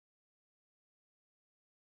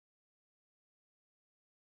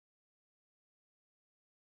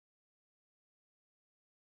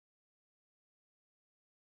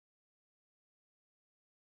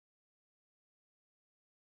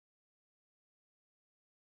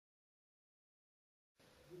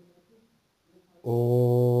Om.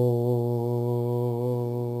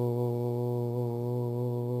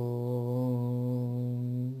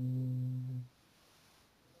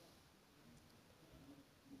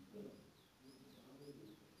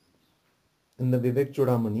 In the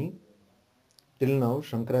Vivekachudamani, till now,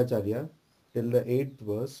 Shankaracharya, till the 8th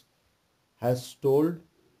verse, has told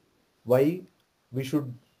why we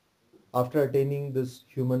should, after attaining this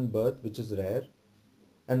human birth, which is rare,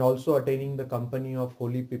 and also attaining the company of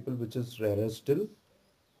holy people, which is rarer still,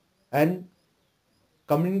 and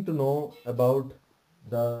coming to know about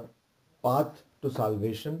the path to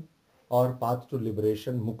salvation or path to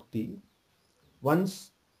liberation, mukti,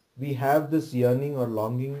 once we have this yearning or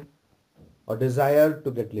longing or desire to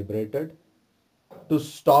get liberated, to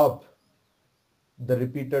stop the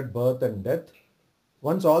repeated birth and death,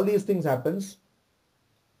 once all these things happens,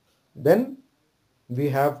 then we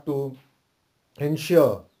have to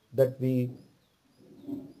ensure that we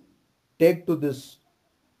take to this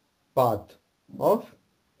path of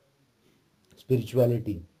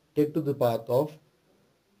spirituality, take to the path of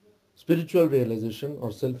spiritual realization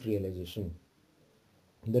or self-realization.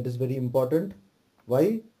 That is very important.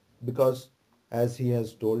 Why? Because as he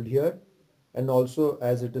has told here, and also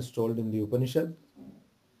as it is told in the Upanishad,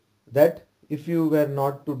 that if you were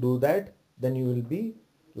not to do that, then you will be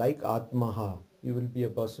like Atmaha. You will be a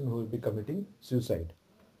person who will be committing suicide.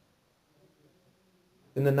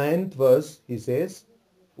 In the 9th verse, he says,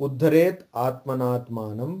 Uddharet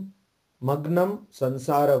Atmanatmanam Magnam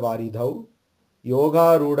Sansara Varidhau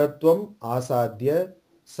Yoga Rudatvam Asadhya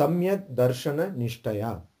Samyak Darshana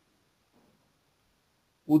Nishtaya.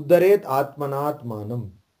 Uddharet Atmanatmanam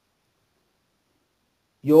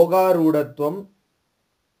Yoga Rudatvam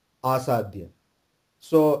Asadhya.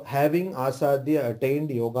 So, having Asadhya attained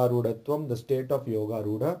Yoga Rudatvam, the state of Yoga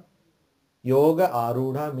Ruda, Yoga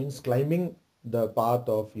Arudha means climbing the path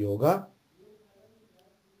of yoga,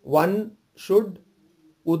 one should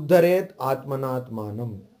Uddharet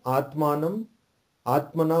Atmanatmanam. Atmanam,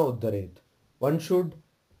 Atmana Uddharet. One should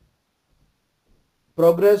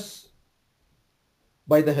progress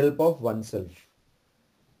by the help of oneself.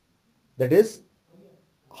 That is,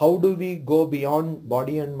 how do we go beyond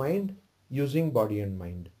body and mind? Using body and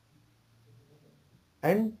mind.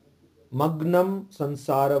 And Magnam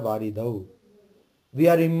Sansara Varidhau. We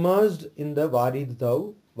are immersed in the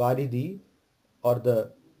Varidhau, Varidi, or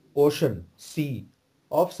the ocean, sea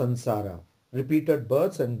of Sansara, repeated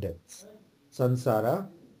births and deaths. Sansara,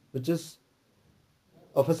 which is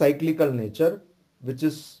of a cyclical nature, which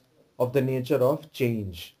is of the nature of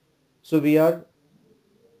change. So we are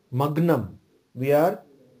Magnam, we are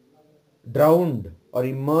drowned or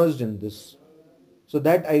immersed in this. So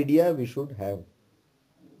that idea we should have.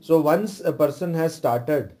 So once a person has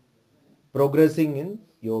started progressing in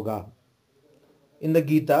yoga, in the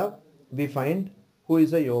Gita, we find who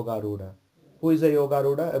is a Yoga Ruda. Who is a Yoga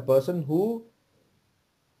Ruda? A person who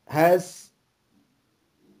has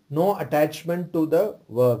no attachment to the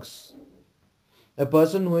works. A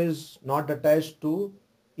person who is not attached to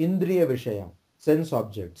Indriya Vishaya, sense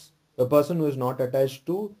objects. A person who is not attached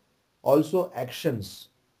to also actions.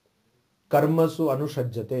 Karmasu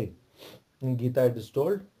anushajjate. In Gita it is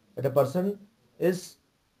told that a person is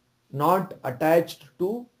not attached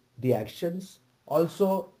to the actions,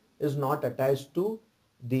 also is not attached to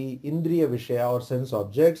the Indriya Vishaya or sense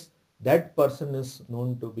objects. That person is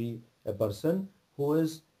known to be a person who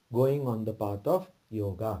is going on the path of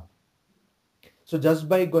yoga. So just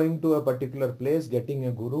by going to a particular place, getting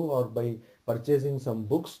a guru, or by purchasing some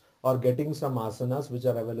books or getting some asanas which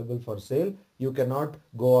are available for sale, you cannot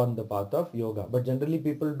go on the path of yoga. But generally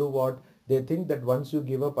people do what? They think that once you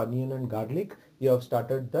give up onion and garlic, you have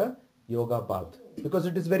started the yoga path. Because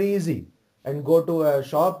it is very easy. And go to a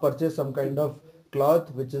shop, purchase some kind of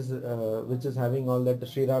cloth which is having all that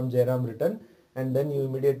Sri Ram Jai Ram written, and then you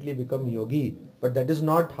immediately become yogi. But that is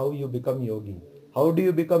not how you become yogi. How do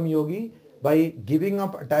you become yogi? By giving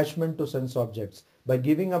up attachment to sense objects, by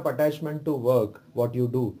giving up attachment to work, what you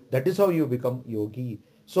do. That is how you become yogi.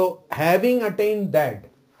 So having attained that,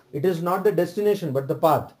 it is not the destination but the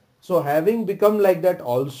path. So having become like that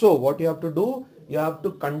also, what you have to do? You have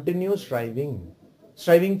to continue striving.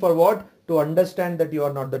 Striving for what? To understand that you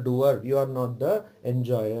are not the doer, you are not the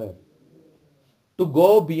enjoyer. To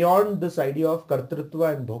go beyond this idea of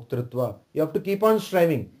kartrutva and bhoktrutva, you have to keep on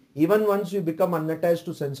striving. Even once you become unattached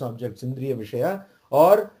to sense objects, indriya vishaya,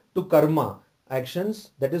 or to karma,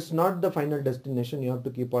 actions, that is not the final destination. You have to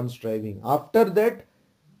keep on striving. After that,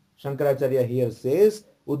 Shankaracharya here says,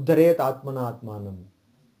 Uddharet Atmana Atmanam.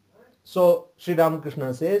 So, Sri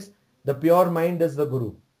Ramakrishna says, the pure mind is the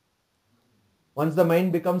guru. Once the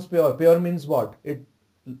mind becomes pure, pure means what? It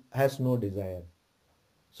has no desire.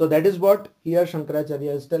 So that is what here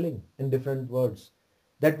Shankaracharya is telling in different words.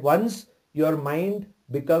 That once your mind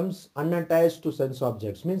becomes unattached to sense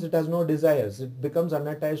objects, means it has no desires, it becomes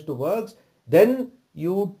unattached to works, then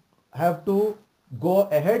you have to go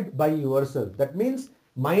ahead by yourself. That means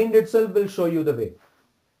mind itself will show you the way.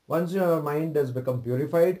 Once your mind has become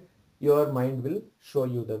purified, your mind will show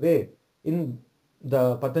you the way. In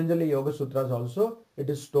the Patanjali Yoga Sutras also, it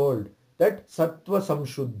is told that Sattva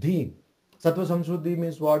Samshuddhi. Sattva Samshuddhi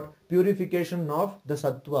means what? Purification of the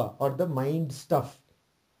Sattva or the mind stuff.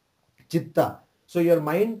 Chitta. So your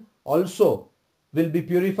mind also will be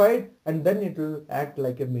purified and then it will act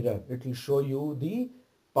like a mirror. It will show you the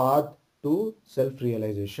path to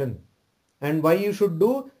self-realization. And why you should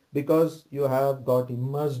do? Because you have got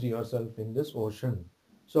immersed yourself in this ocean.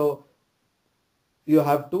 So you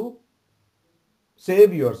have to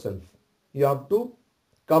save yourself. You have to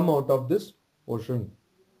come out of this ocean.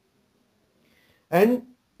 And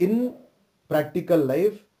in practical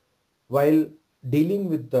life, while dealing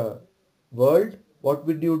with the world, what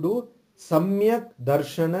would you do? Samyak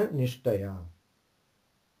darshana nishtaya.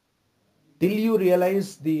 Till you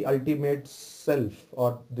realize the ultimate self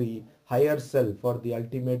or the higher self or the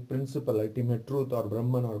ultimate principle, ultimate truth or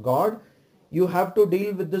Brahman or God, you have to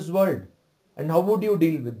deal with this world. And how would you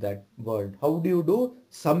deal with that world? How do you do?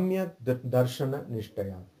 Samyak darshana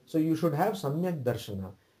nishtaya. So you should have samyak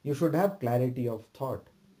darshana. You should have clarity of thought.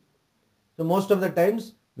 So most of the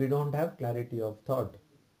times we don't have clarity of thought.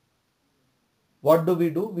 What do?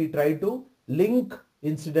 We try to link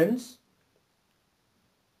incidents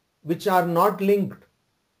which are not linked.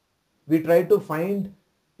 We try to find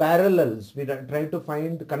parallels. We try to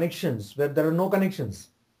find connections where there are no connections.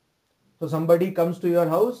 So somebody comes to your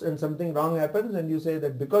house and something wrong happens and you say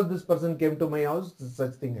that because this person came to my house,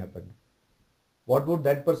 such thing happened. What would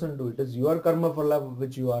that person do? It is your karma phala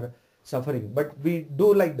which you are suffering. But we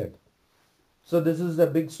do like that. So this is a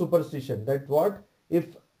big superstition that what? If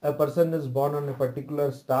a person is born on a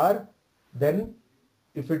particular star, then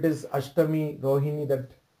if it is Ashtami, Rohini,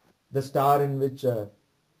 that the star in which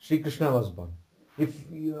Sri Krishna was born. If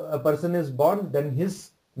a person is born, then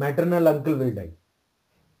his maternal uncle will die.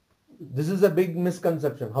 This is a big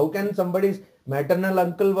misconception. How can somebody's maternal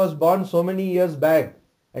uncle was born so many years back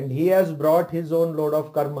and he has brought his own load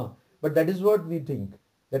of karma? But that is what we think.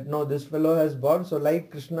 That no, this fellow has born. So like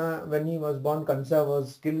Krishna, when he was born, Kansa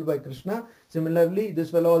was killed by Krishna. Similarly, this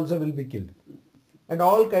fellow also will be killed. And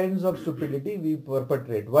all kinds of stupidity we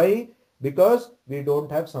perpetrate. Why? Because we don't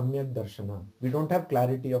have samyak darshana. We don't have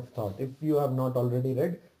clarity of thought. If you have not already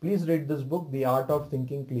read, please read this book, The Art of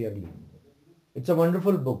Thinking Clearly. It's a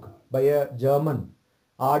wonderful book by a German,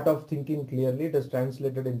 Art of Thinking Clearly. It is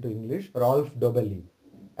translated into English, Rolf Dobelli.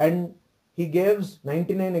 And he gives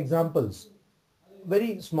 99 examples.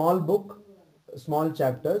 Very small book, small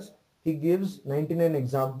chapters. He gives 99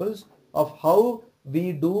 examples of how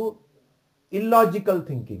we do illogical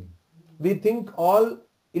thinking. We think all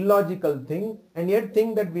illogical thing and yet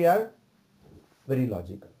think that we are very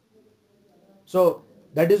logical. So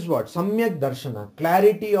that is what? Samyak darshana,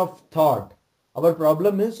 clarity of thought. Our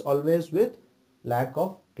problem is always with lack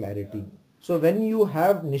of clarity. So when you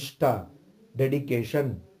have nishtha,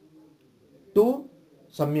 dedication to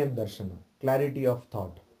samyak darshana, clarity of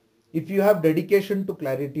thought. If you have dedication to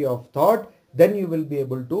clarity of thought, then you will be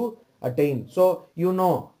able to attain. So you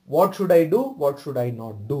know what should I do, what should I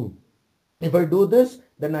not do. If I do this,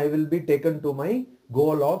 then I will be taken to my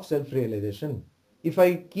goal of self-realization. If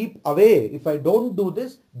I keep away, if I don't do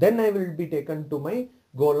this, then I will be taken to my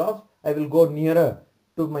goal of, I will go nearer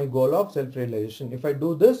to my goal of self-realization. If I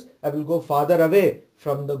do this, I will go farther away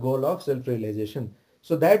from the goal of self-realization.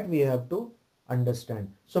 So that we have to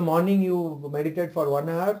understand. So morning you meditate for 1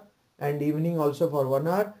 hour and evening also for 1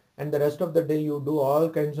 hour and the rest of the day you do all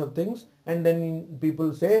kinds of things and then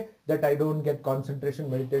people say that I don't get concentration,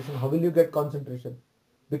 meditation. How will you get concentration?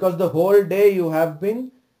 Because the whole day you have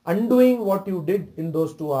been undoing what you did in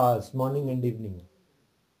those 2 hours, morning and evening.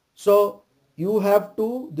 So you have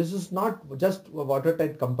to, this is not just a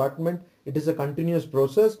watertight compartment, it is a continuous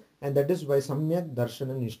process and that is why samyak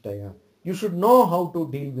darshana nishtaya. You should know how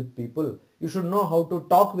to deal with people. You should know how to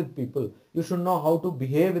talk with people. You should know how to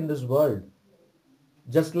behave in this world.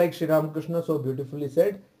 Just like Sri Ramakrishna so beautifully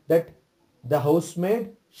said that the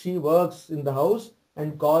housemaid, she works in the house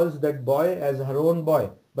and calls that boy as her own boy.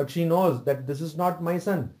 But she knows that this is not my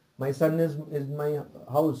son. My son is my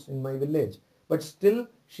house in my village. But still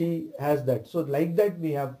she has that. So like that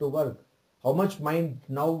we have to work. How much mind,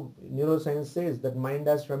 now neuroscience says that mind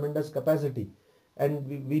has tremendous capacity.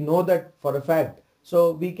 And we know that for a fact.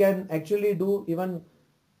 So we can actually do even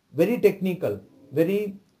very technical,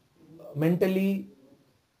 very mentally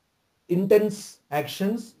intense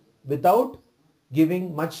actions without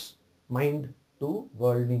giving much mind to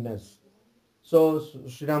worldliness. So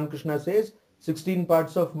Sri Ramakrishna says 16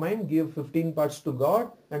 parts of mind, give 15 parts to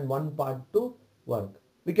God and 1 part to work.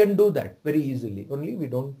 We can do that very easily, only we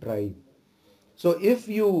don't try. So if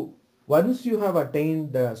you, once you have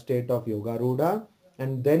attained the state of Yoga Rudha,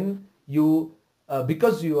 and then you,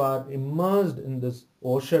 because you are immersed in this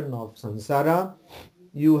ocean of samsara,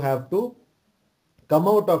 you have to come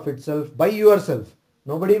out of itself by yourself.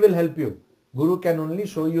 Nobody will help you. Guru can only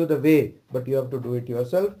show you the way, but you have to do it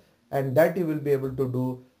yourself, and that you will be able to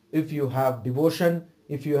do if you have devotion,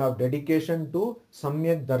 if you have dedication to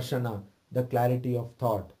Samyak Darshana, the clarity of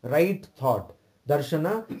thought, right thought.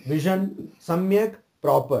 Darshana, vision, Samyak,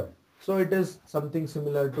 proper. So it is something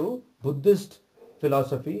similar to Buddhist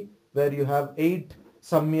philosophy, where you have 8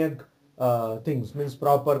 Samyak things, means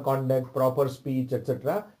proper conduct, proper speech,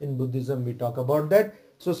 etc. In Buddhism we talk about that.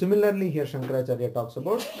 So similarly here Shankaracharya talks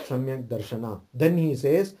about Samyak Darshana. Then he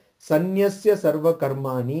says, Sanyasya sarva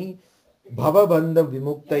karmani bhava bandha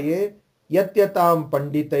vimuktaye yatyatam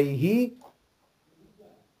panditaihi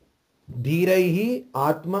dhiraihi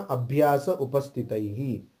atma abhyasa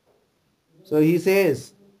upastitaihi. So he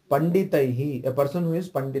says, panditaihi, a person who is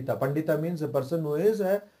pandita. Pandita means a person who is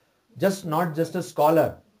just not just a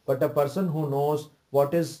scholar, but a person who knows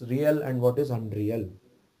what is real and what is unreal.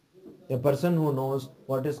 A person who knows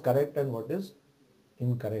what is correct and what is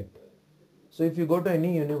incorrect. So if you go to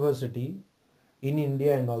any university in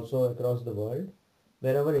India and also across the world,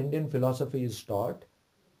 wherever Indian philosophy is taught,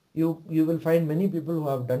 you will find many people who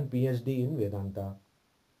have done PhD in Vedanta,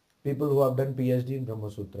 people who have done PhD in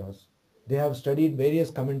Brahma Sutras. They have studied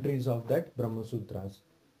various commentaries of that Brahma Sutras.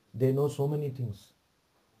 They know so many things.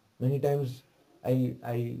 Many times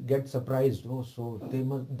I get surprised. Oh, so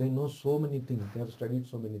they know so many things. They have studied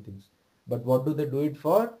so many things. But what do they do it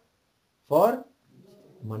for? For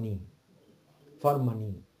money. For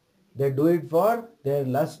money. They do it for their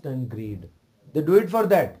lust and greed. They do it for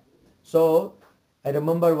that. So I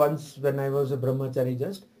remember once when I was a brahmachari,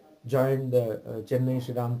 just joined the Chennai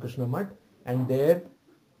Sri Ramakrishna Mutt, and there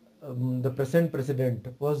the present president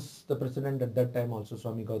was the president at that time also,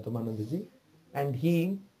 Swami Gautamanandaji, and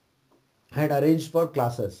he had arranged for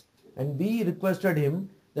classes, and we requested him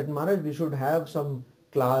that Maharaj, we should have some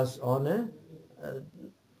class on a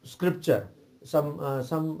scripture,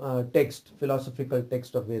 some text, philosophical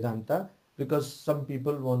text of Vedanta, because some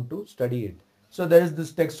people want to study it. So there is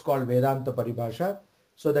this text called Vedanta Paribhasha.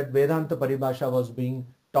 So that Vedanta Paribhasha was being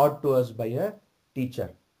taught to us by a teacher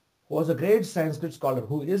who was a great Sanskrit scholar,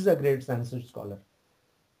 who is a great Sanskrit scholar.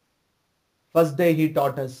 First day he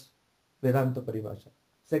taught us Vedanta Paribhasha.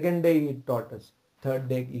 Second day he taught us. Third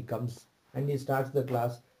day he comes and he starts the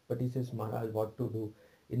class, but he says, Maharaj, what to do?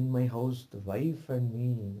 In my house, the wife and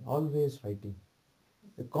me always fighting.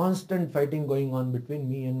 A constant fighting going on between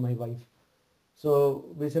me and my wife. So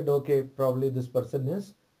we said, okay, probably this person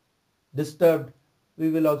is disturbed. We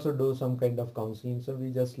will also do some kind of counseling. So we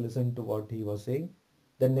just listened to what he was saying.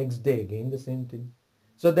 The next day again the same thing.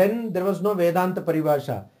 So then there was no Vedanta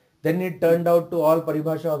Paribhasha. Then it turned out to all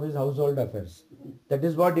Paribhasha of his household affairs. That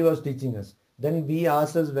is what he was teaching us. Then we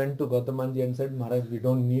ourselves went to Gautamanji and said, Maharaj, we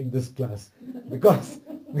don't need this class because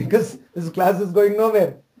this class is going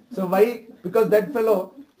nowhere. So why? Because that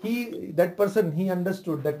fellow, that person, he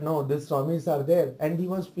understood that no, these Swamis are there, and he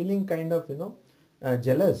was feeling kind of,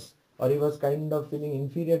 jealous, or he was kind of feeling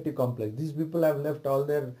inferiority complex. These people have left all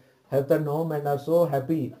their health and home and are so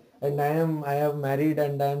happy, and I have married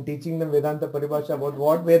and I am teaching them Vedanta Paribhasha. About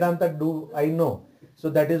what Vedanta do I know? So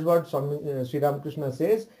that is what Sri Ramakrishna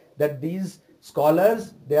says, that these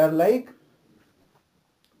scholars, they are like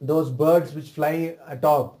those birds which fly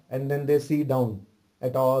atop and then they see down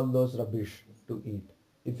at all those rubbish to eat.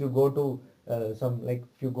 If you go to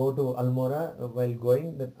if you go to Almora while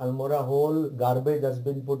going, that Almora whole garbage has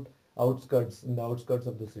been put in the outskirts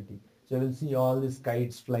of the city. So you will see all these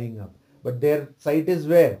kites flying up. But their site is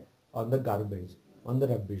where? On the garbage, on the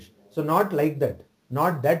rubbish. So not like that.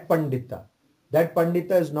 Not that Pandita. That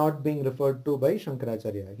Pandita is not being referred to by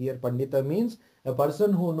Shankaracharya. Here Pandita means a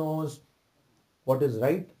person who knows what is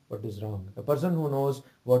right, what is wrong. A person who knows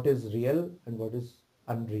what is real and what is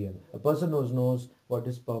unreal. A person who knows what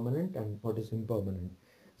is permanent and what is impermanent.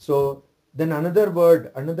 So then another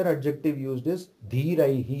word, another adjective used is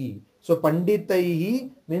dhiraihi. So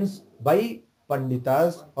panditaihi means by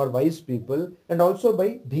panditas or wise people, and also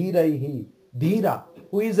by dhiraihi. Dhira.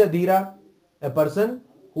 Who is a dhira? A person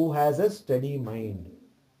who has a steady mind.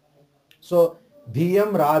 So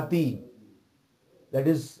dhiyam rati, that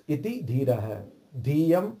is iti dhiraha.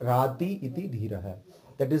 Dhiyam rati iti dhiraha.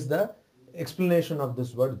 That is the explanation of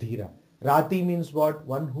this word dhira. Rati means what?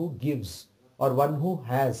 One who gives or one who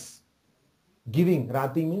has. Giving.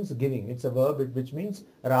 Rati means giving. It's a verb which means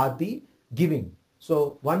Rati, giving.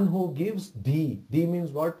 So one who gives, Dhi. Dhi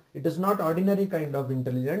means what? It is not ordinary kind of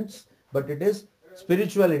intelligence, but it is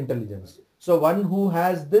spiritual intelligence. So one who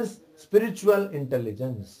has this spiritual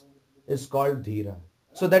intelligence is called Dhira.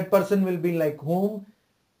 So that person will be like whom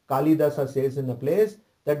Kalidasa says in a place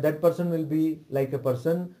that that person will be like a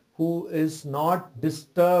person who is not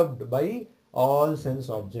disturbed by all sense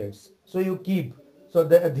objects. So you keep, so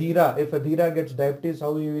the Adhira, if Adhira gets diabetes,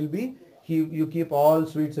 how he will be? You keep all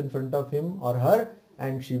sweets in front of him or her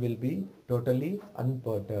and she will be totally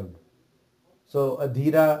unperturbed. So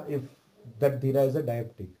Adhira, if that Dhira is a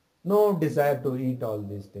diabetic, no desire to eat all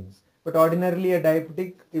these things. But ordinarily a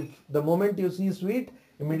diabetic, if the moment you see sweet,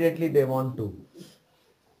 immediately they want to.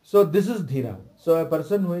 So this is Dhira. So a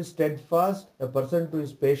person who is steadfast, a person who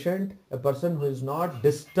is patient, a person who is not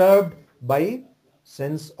disturbed by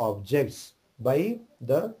sense objects, by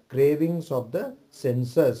the cravings of the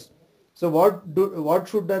senses. So what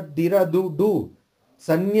should that Dhira do?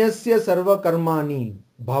 Sanyasya sarva karmani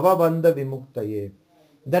bhava bandha vimuktaye.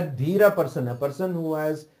 That Dhira person, a person who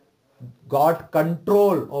has got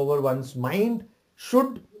control over one's mind,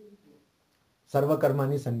 should sarva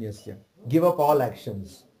karmani sanyasya, give up all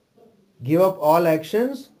actions. Give up all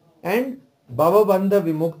actions and bhava bandha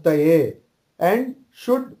vimuktaye, and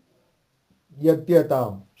should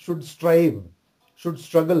yatyatam, should strive, should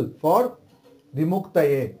struggle for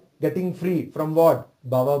vimuktaye, getting free from what?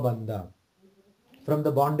 Bhava bandha. From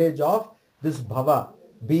the bondage of this bhava,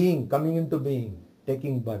 being, coming into being,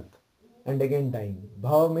 taking birth and again dying.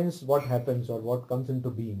 Bhava means what happens or what comes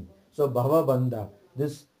into being. So bhava bandha,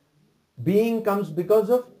 this being comes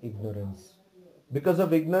because of ignorance. Because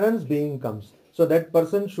of ignorance, being comes. So that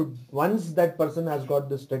person should, once that person has got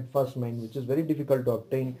this steadfast mind, which is very difficult to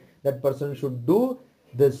obtain, that person should do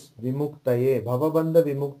this vimuktaye, bhavabandha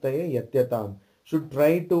vimuktaye yatyatam, should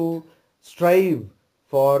try to strive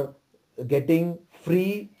for getting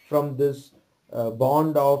free from this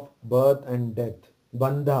bond of birth and death.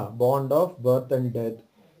 Bandha, bond of birth and death.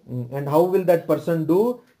 And how will that person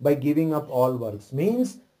do? By giving up all works.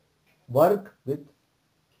 Means work with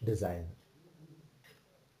desire.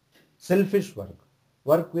 Selfish work.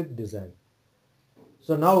 Work with desire.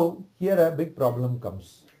 So now here a big problem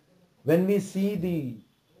comes. When we see the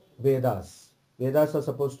Vedas, Vedas are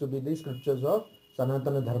supposed to be the scriptures of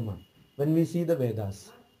Sanatana Dharma. When we see the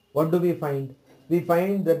Vedas, what do we find? We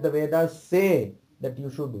find that the Vedas say that you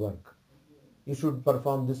should work. You should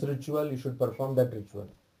perform this ritual, you should perform that ritual.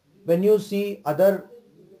 When you see other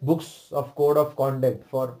books of code of conduct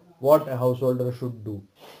for what a householder should do,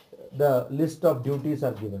 the list of duties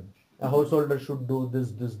are given. A householder should do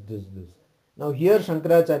this. Now here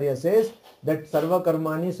Shankaracharya says that sarva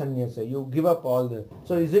karmani sannyasa, you give up all the...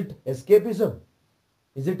 So is it escapism?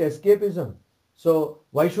 Is it escapism? So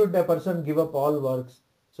why should a person give up all works?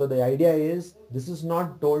 So the idea is, this is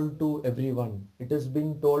not told to everyone. It is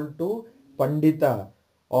being told to Pandita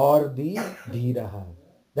or the Dhiraha.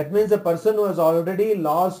 That means a person who has already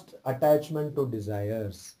lost attachment to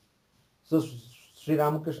desires. So Sri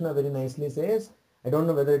Ramakrishna very nicely says, I don't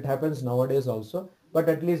know whether it happens nowadays also, but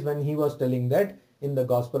at least when he was telling that, in the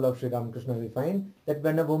Gospel of Sri Ramakrishna we find that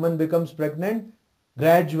when a woman becomes pregnant,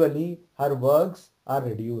 gradually her works are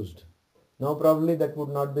reduced. Now probably that would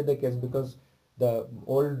not be the case because the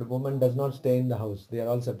old woman does not stay in the house. They are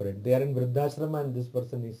all separate. They are in Vriddhashrama and this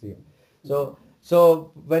person is here.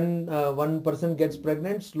 So when one person gets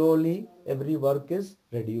pregnant, slowly every work is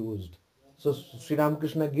reduced. So Sri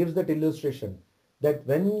Ramakrishna gives that illustration that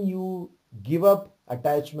when you give up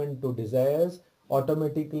attachment to desires,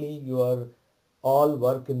 automatically your all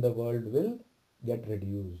work in the world will get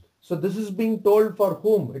reduced. So this is being told for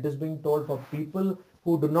whom? It is being told for people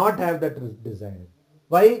who do not have that desire.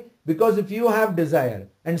 Why? Because if you have desire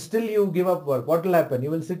and still you give up work, what will happen?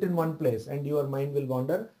 You will sit in one place and your mind will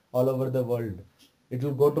wander all over the world. It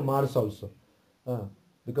will go to Mars also.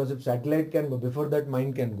 Because if satellite can go, before that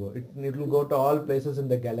mind can go. It will go to all places in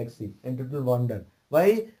the galaxy and it will wander.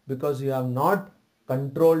 Why? Because you have not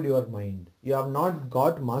controlled your mind. You have not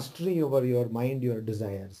got mastery over your mind, your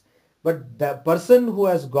desires. But the person who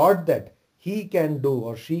has got that, he can do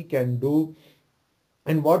or she can do.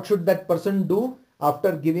 And what should that person do?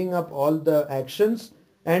 After giving up all the actions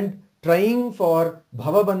and trying for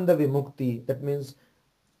bhavabandha vimukti, that means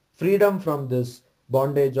freedom from this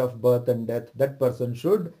bondage of birth and death, that person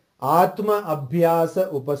should atma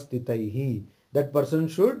abhyasa upastitaihi. That person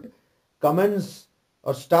should commence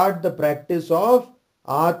or start the practice of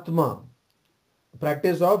atma,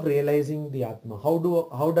 practice of realizing the atma.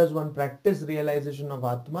 How does one practice realization of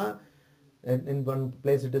atma? And in one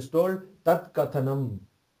place it is told, tat kathanam,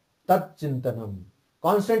 tat chintanam.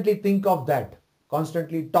 Constantly think of that.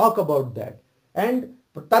 Constantly talk about that. And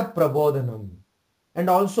tat prabodhanam. And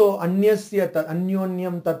also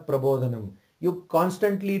anyonyam tat prabodhanam. You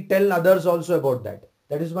constantly tell others also about that.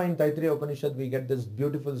 That is why in Taittiriya Upanishad we get this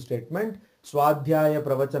beautiful statement, Swadhyaya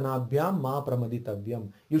pravachanabhyam ma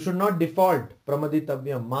pramaditavyam. You should not default,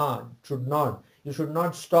 pramaditavyam, ma, should not. You should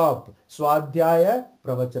not stop. Swadhyaya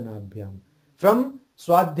pravachanabhyam. From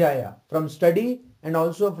Swadhyaya, from study and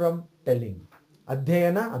also from telling.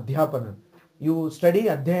 Adhyayana, adhyapana. You study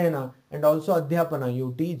Adhyayana and also Adhyapana.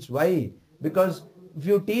 You teach. Why? Because if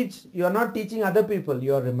you teach, you are not teaching other people,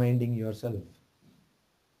 you are reminding yourself.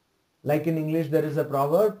 Like in English, there is a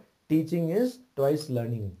proverb, teaching is twice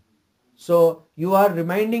learning. So you are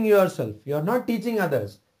reminding yourself, you are not teaching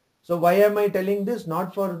others. So why am I telling this?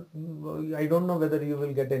 Not for, I don't know whether you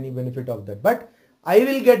will get any benefit of that, but I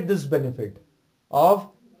will get this benefit of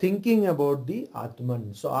thinking about the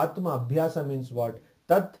Atman. So Atma Abhyasa means what?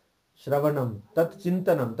 Tat Shravanam, Tat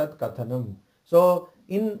Chintanam, Tat Kathanam. So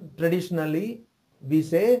in traditionally we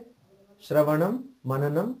say Shravanam,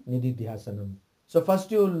 Mananam, Nididhyasanam. So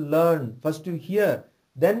first you learn, first you hear,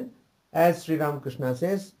 then as Sri Ramakrishna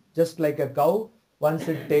says, just like a cow, once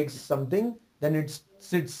it takes something, then it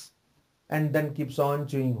sits and then keeps on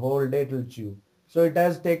chewing, whole day it will chew. So it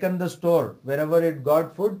has taken the store, wherever it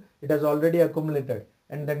got food, it has already accumulated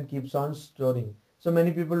and then keeps on storing. So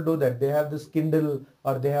many people do that. They have this Kindle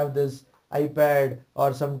or they have this iPad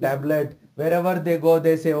or some tablet. Wherever they go,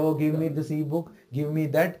 they say, oh, give me this ebook, give me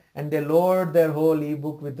that. And they load their whole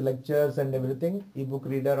ebook with lectures and everything, ebook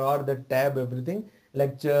reader or the tab, everything,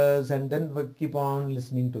 lectures, and then keep on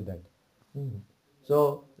listening to that.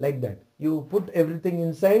 So like that, you put everything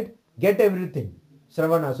inside, get everything.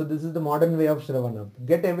 Shravana. So this is the modern way of Shravana.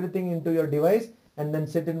 Get everything into your device and then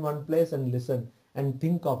sit in one place and listen and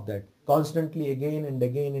think of that. Constantly again and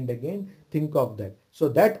again and again, think of that. So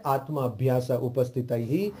that Atma Abhyasa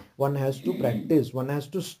Upastitaihi, one has to practice, one has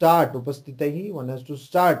to start Upastitaihi, one has to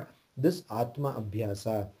start this Atma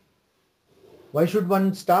Abhyasa. Why should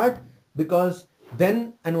one start? Because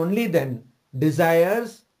then and only then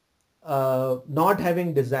desires, not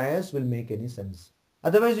having desires will make any sense.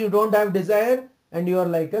 Otherwise you don't have desire and you are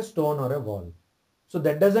like a stone or a wall. So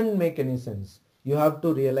that doesn't make any sense. You have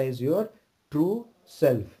to realize your true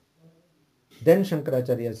self. Then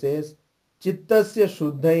Shankaracharya says, Chittasya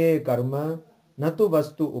shuddhaye karma natu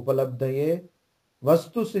vastu upalabdhaye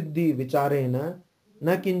vastu siddhi vicharena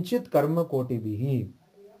na kinchit karma koti bihi.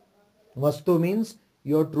 Vastu means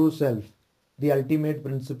your true self, the ultimate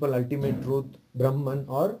principle, ultimate truth, Brahman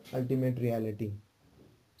or ultimate reality.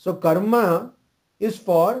 So karma is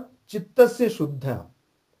for chittasya shuddha.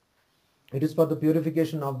 It is for the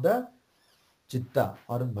purification of the chitta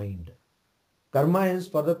or mind. Karma is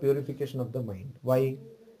for the purification of the mind. Why?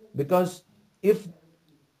 Because if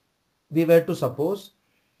we were to suppose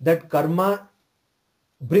that karma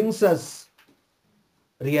brings us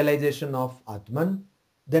realization of Atman,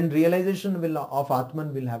 then realization of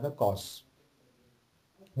Atman will have a cause.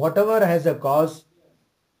 Whatever has a cause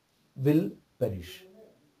will perish.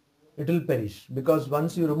 It will perish because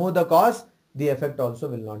once you remove the cause, the effect also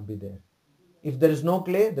will not be there. If there is no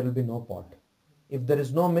clay, there will be no pot. If there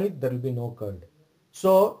is no milk, there will be no curd.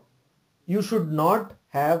 So you should not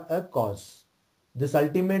have a cause. This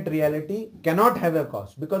ultimate reality cannot have a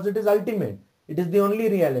cause because it is ultimate. It is the only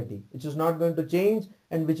reality which is not going to change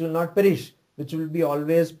and which will not perish, which will be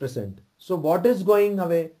always present. So what is going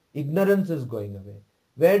away? Ignorance is going away.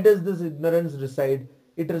 Where does this ignorance reside?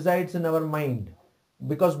 It resides in our mind,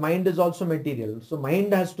 because mind is also material. So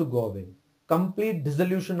mind has to go away. Complete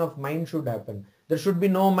dissolution of mind should happen. There should be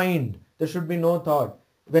no mind. There should be no thought.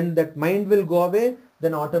 When that mind will go away,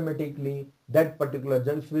 then automatically that particular,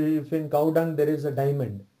 if in cow dung there is a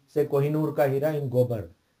diamond, say Kohinoor ka hira in Gobar.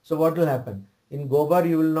 So what will happen? In Gobar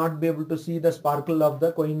you will not be able to see the sparkle of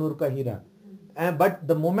the Kohinoor ka hira. But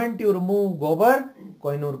the moment you remove Gobar,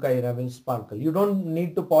 Kohinoor ka hira will sparkle. You don't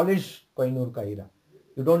need to polish Kohinoor ka hira.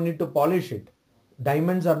 You don't need to polish it.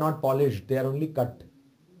 Diamonds are not polished. They are only cut.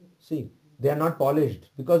 See, they are not polished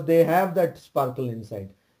because they have that sparkle inside.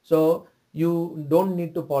 So you don't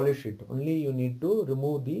need to polish it. Only you need to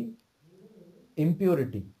remove the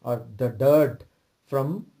impurity or the dirt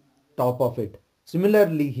from top of it.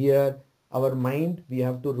 Similarly here, our mind, we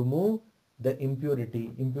have to remove the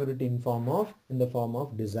impurity in the form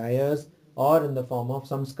of desires or in the form of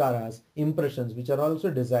samskaras, impressions, which are also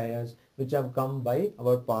desires which have come by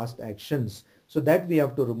our past actions. So that we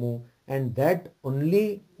have to remove, and that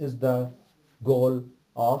only is the goal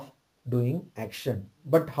of doing action.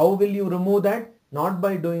 But how will you remove that? not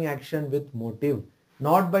by doing action with motive,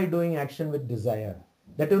 not by doing action with desire.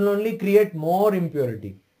 That will only create more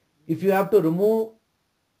impurity. If you have to remove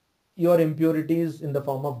your impurities in the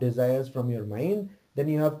form of desires from your mind, then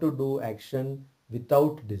you have to do action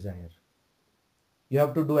without desire. You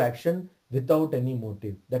have to do action without any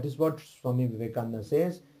motive. That is what Swami Vivekananda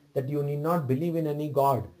says, that you need not believe in any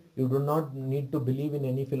God. You do not need to believe in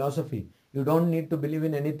any philosophy. You don't need to believe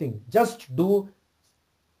in anything. Just do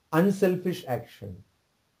unselfish action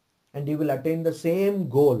and you will attain the same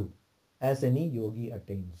goal as any yogi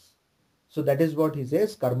attains. So that is what he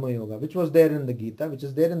says, Karma Yoga, which was there in the Gita, which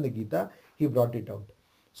is there in the Gita, he brought it out.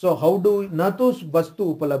 So how do, natu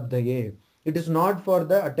vastu upalabdhaye, it is not for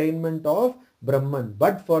the attainment of Brahman,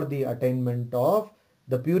 but for the attainment of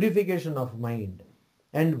the purification of mind.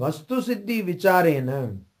 And vastu siddhi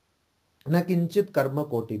vicharena, na kinchit karma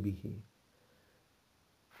koti bihi.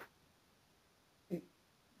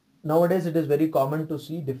 Nowadays it is very common to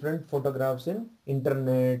see different photographs in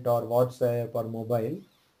internet or WhatsApp or mobile.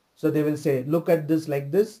 So they will say, look at this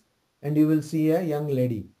like this and you will see a young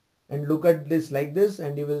lady, and look at this like this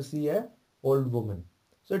and you will see a old woman.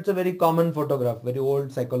 So it's a very common photograph, very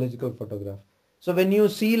old psychological photograph. So when you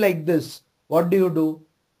see like this, what do?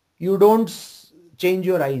 You don't change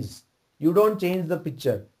your eyes. You don't change the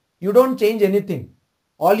picture. You don't change anything.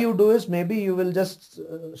 All you do is maybe you will just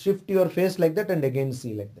shift your face like that and again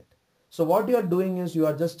see like that. So what you are doing is you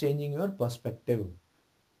are just changing your perspective.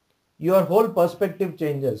 Your whole perspective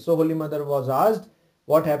changes. So Holy Mother was asked,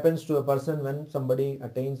 what happens to a person when somebody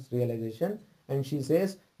attains realization? And she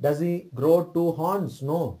says, does he grow two horns?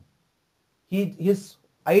 No. His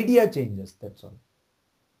idea changes, that's all.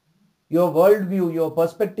 Your worldview, your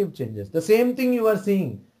perspective changes. The same thing you are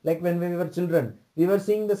seeing, like when we were children, we were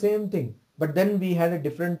seeing the same thing, but then we had a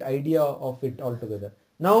different idea of it altogether.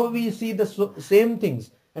 Now we see the same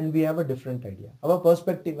things and we have a different idea. Our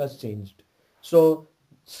perspective has changed. So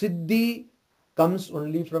Siddhi comes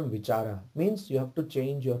only from vichara, means you have to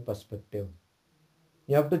change your perspective.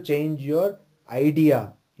 You have to change your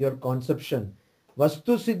idea, your conception.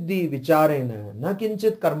 Vastu siddhi vicharena na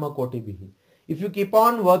kinchit karma koti bihi. If you keep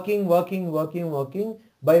on working,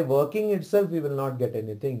 by working itself you will not get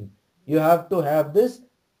anything. You have to have this.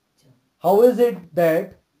 How is it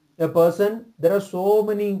that a person, there are so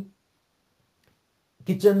many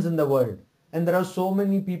kitchens in the world and there are so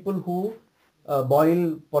many people who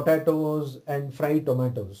boil potatoes and fry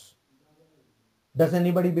tomatoes. Does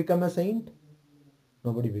anybody become a saint?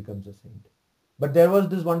 Nobody becomes a saint. But there was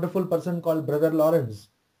this wonderful person called Brother Lawrence,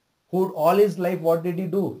 who all his life, what did he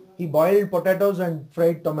do? He boiled potatoes and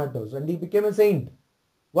fried tomatoes and he became a saint.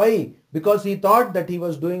 Why? Because he thought that he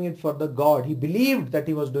was doing it for the God. He believed that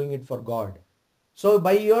he was doing it for God. So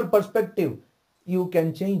by your perspective, you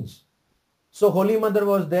can change. So Holy Mother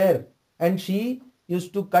was there and she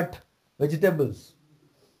used to cut vegetables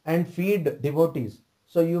and feed devotees.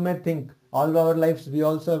 So you may think all our lives we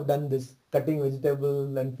also have done this, cutting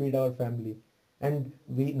vegetables and feed our family, and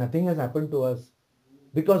nothing has happened to us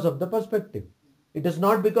because of the perspective. It is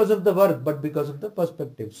not because of the work but because of the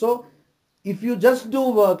perspective. So if you just do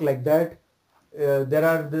work like that, there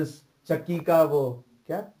are this chakki ka wo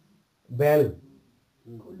kya bell.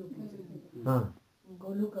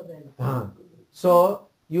 So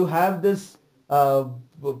you have this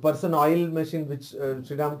person oil machine, which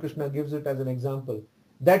Sri Ramakrishna gives it as an example,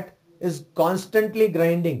 that is constantly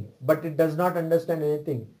grinding but it does not understand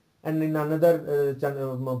anything. And in another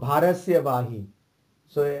bharasya vahi,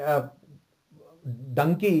 so a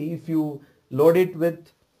donkey, if you load it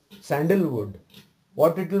with sandalwood,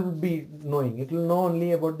 what it will be knowing? It will know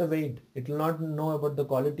only about the weight. It will not know about the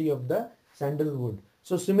quality of the sandalwood.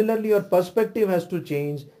 So similarly, your perspective has to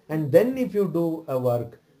change, and then if you do a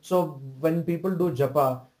work. So when people do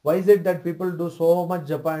japa, why is it that people do so much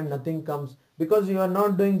japa and nothing comes? Because you are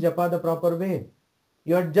not doing japa the proper way.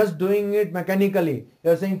 You are just doing it mechanically. You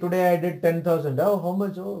are saying, today I did 10,000. Oh, how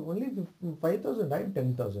much? Oh, only 5,000. I did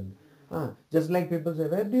 10,000. Just like people say,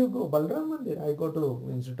 where do you go? Balram Mandir. I go to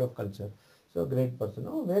Institute of Culture. So great person.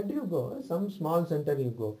 Oh, where do you go? Some small center you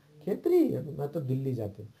go. Khetri. I to Delhi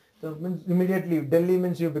jate. So means immediately Delhi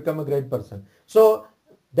means you become a great person. So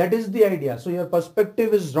that is the idea. So your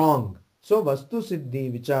perspective is wrong. So vastu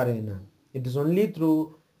siddhi vicharena. It is only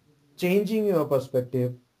through changing your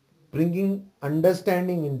perspective, bringing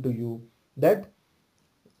understanding into you, that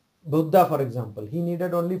Buddha, for example, he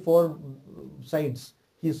needed only 4 sides.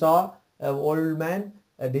 He saw an old man,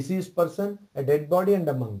 a deceased person, a dead body and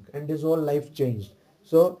a monk, and his whole life changed.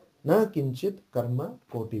 So, na kinchit karma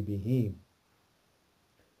koti bihi.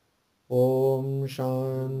 Om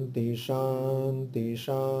Shanti Shanti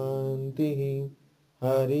Shanti.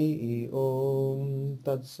 Hari Om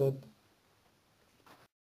Tat Sat.